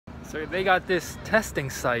So they got this testing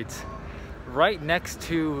site right next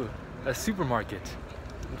to a supermarket.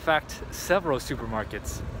 In fact, several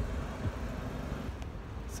supermarkets.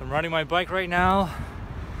 So I'm riding my bike right now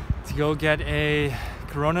to go get a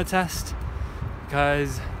corona test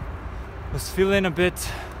because I was feeling a bit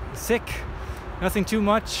sick. Nothing too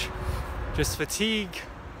much, just fatigue,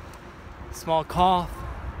 small cough,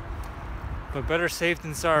 but better safe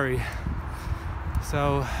than sorry.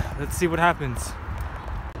 So let's see what happens.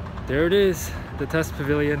 There it is, the test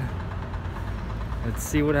pavilion. Let's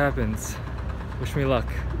see what happens. Wish me luck.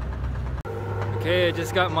 Okay, I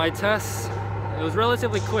just got my test. It was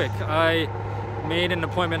relatively quick. I made an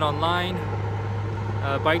appointment online,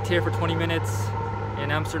 biked here for 20 minutes in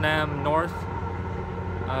Amsterdam North.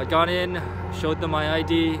 Got in, showed them my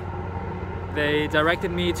ID. They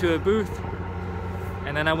directed me to a booth,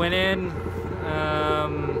 and then I went in.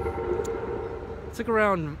 It took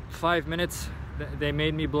around 5 minutes. They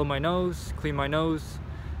made me blow my nose, clean my nose.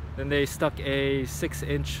 Then they stuck a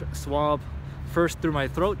 6-inch swab first through my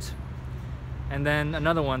throat, and then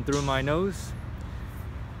another one through my nose.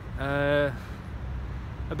 A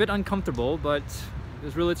bit uncomfortable, but it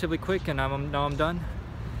was relatively quick, and now I'm done.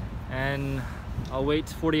 And I'll wait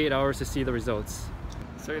 48 hours to see the results.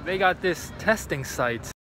 So they got this testing site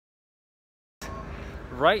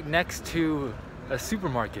right next to a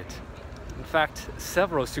supermarket. In fact,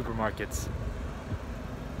 several supermarkets.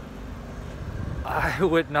 I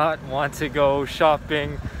would not want to go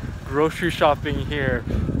shopping, grocery shopping here.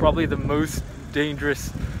 Probably the most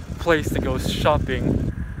dangerous place to go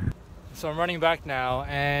shopping. So I'm running back now,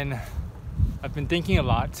 and I've been thinking a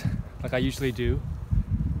lot, like I usually do.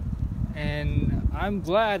 And I'm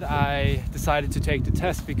glad I decided to take the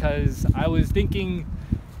test because I was thinking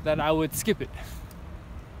that I would skip it.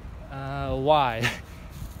 Why?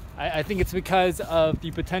 I think it's because of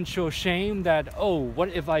the potential shame that, oh, what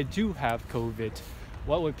if I do have COVID?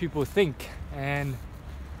 What would people think? And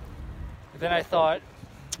then I thought,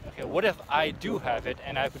 okay, what if I do have it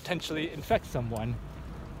and I potentially infect someone?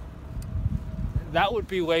 That would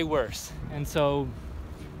be way worse. And so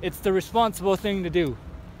it's the responsible thing to do.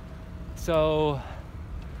 So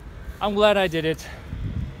I'm glad I did it.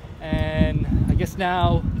 And I guess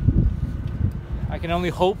now I can only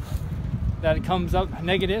hope that it comes up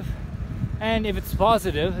negative, and if it's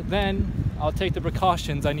positive, then I'll take the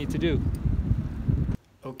precautions I need to do.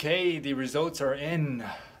 Okay, the results are in.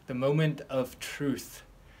 The moment of truth.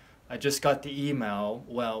 I just got the email.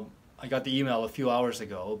 Well, I got the email a few hours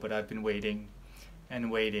ago, but I've been waiting and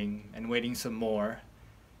waiting and waiting some more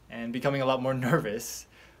and becoming a lot more nervous.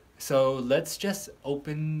 So let's just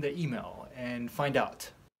open the email and find out.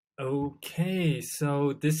 Okay,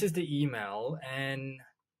 so this is the email, and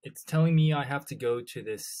it's telling me I have to go to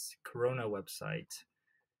this Corona website,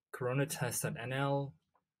 coronatest.nl,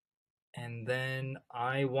 and then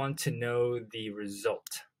I want to know the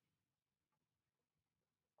result.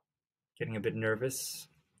 Getting a bit nervous.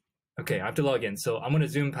 Okay, I have to log in, so I'm going to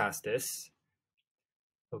zoom past this.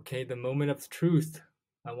 Okay, the moment of truth.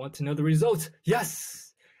 I want to know the result.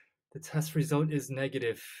 Yes! The test result is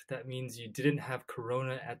negative. That means you didn't have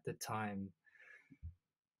Corona at the time.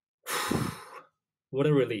 What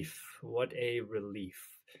a relief. What a relief.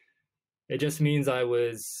 It just means I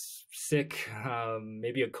was sick,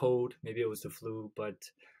 maybe a cold, maybe it was the flu, but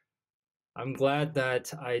I'm glad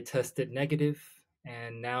that I tested negative,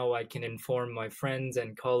 and now I can inform my friends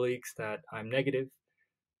and colleagues that I'm negative.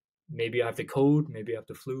 Maybe I have the cold, maybe I have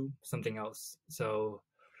the flu, something else. So,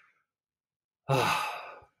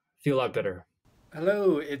 feel a lot better.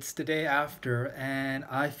 Hello, it's the day after, and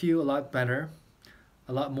I feel a lot better,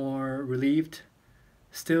 a lot more relieved.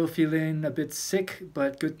 Still feeling a bit sick,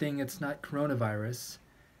 but good thing it's not coronavirus.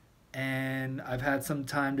 And I've had some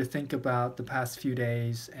time to think about the past few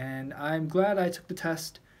days, and I'm glad I took the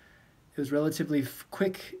test. It was relatively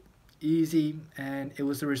quick, easy, and it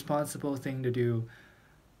was the responsible thing to do.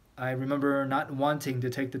 I remember not wanting to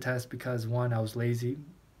take the test because, one, I was lazy,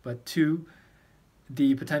 but two,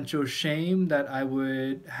 the potential shame that I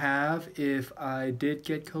would have if I did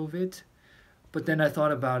get COVID. But then I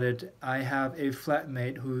thought about it. I have a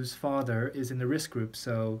flatmate whose father is in the risk group,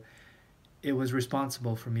 so it was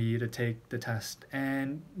responsible for me to take the test.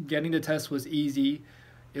 And getting the test was easy.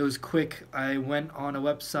 It was quick. I went on a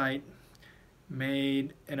website,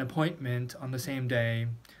 made an appointment on the same day,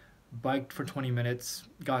 biked for 20 minutes,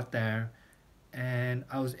 got there, and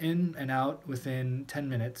I was in and out within 10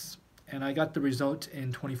 minutes. And I got the result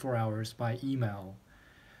in 24 hours by email.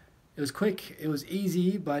 It was quick, it was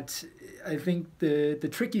easy, but I think the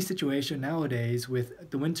tricky situation nowadays with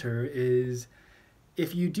the winter is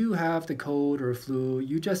if you do have the cold or flu,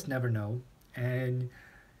 you just never know. And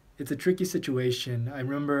it's a tricky situation. I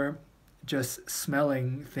remember just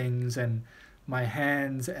smelling things and my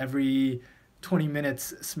hands every 20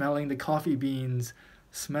 minutes, smelling the coffee beans,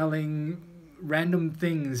 smelling random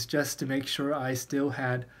things just to make sure I still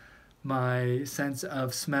had my sense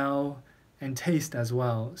of smell and taste as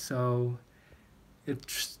well. So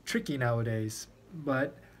it's tricky nowadays,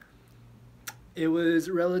 but it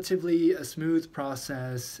was relatively a smooth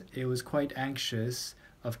process. It was quite anxious,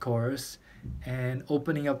 of course, and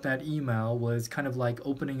opening up that email was kind of like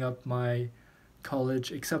opening up my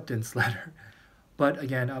college acceptance letter. But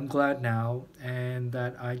again, I'm glad now and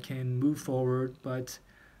that I can move forward, but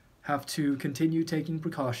have to continue taking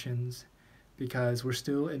precautions because we're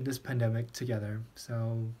still in this pandemic together.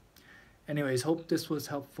 So, anyways, hope this was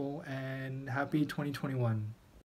helpful and happy 2021.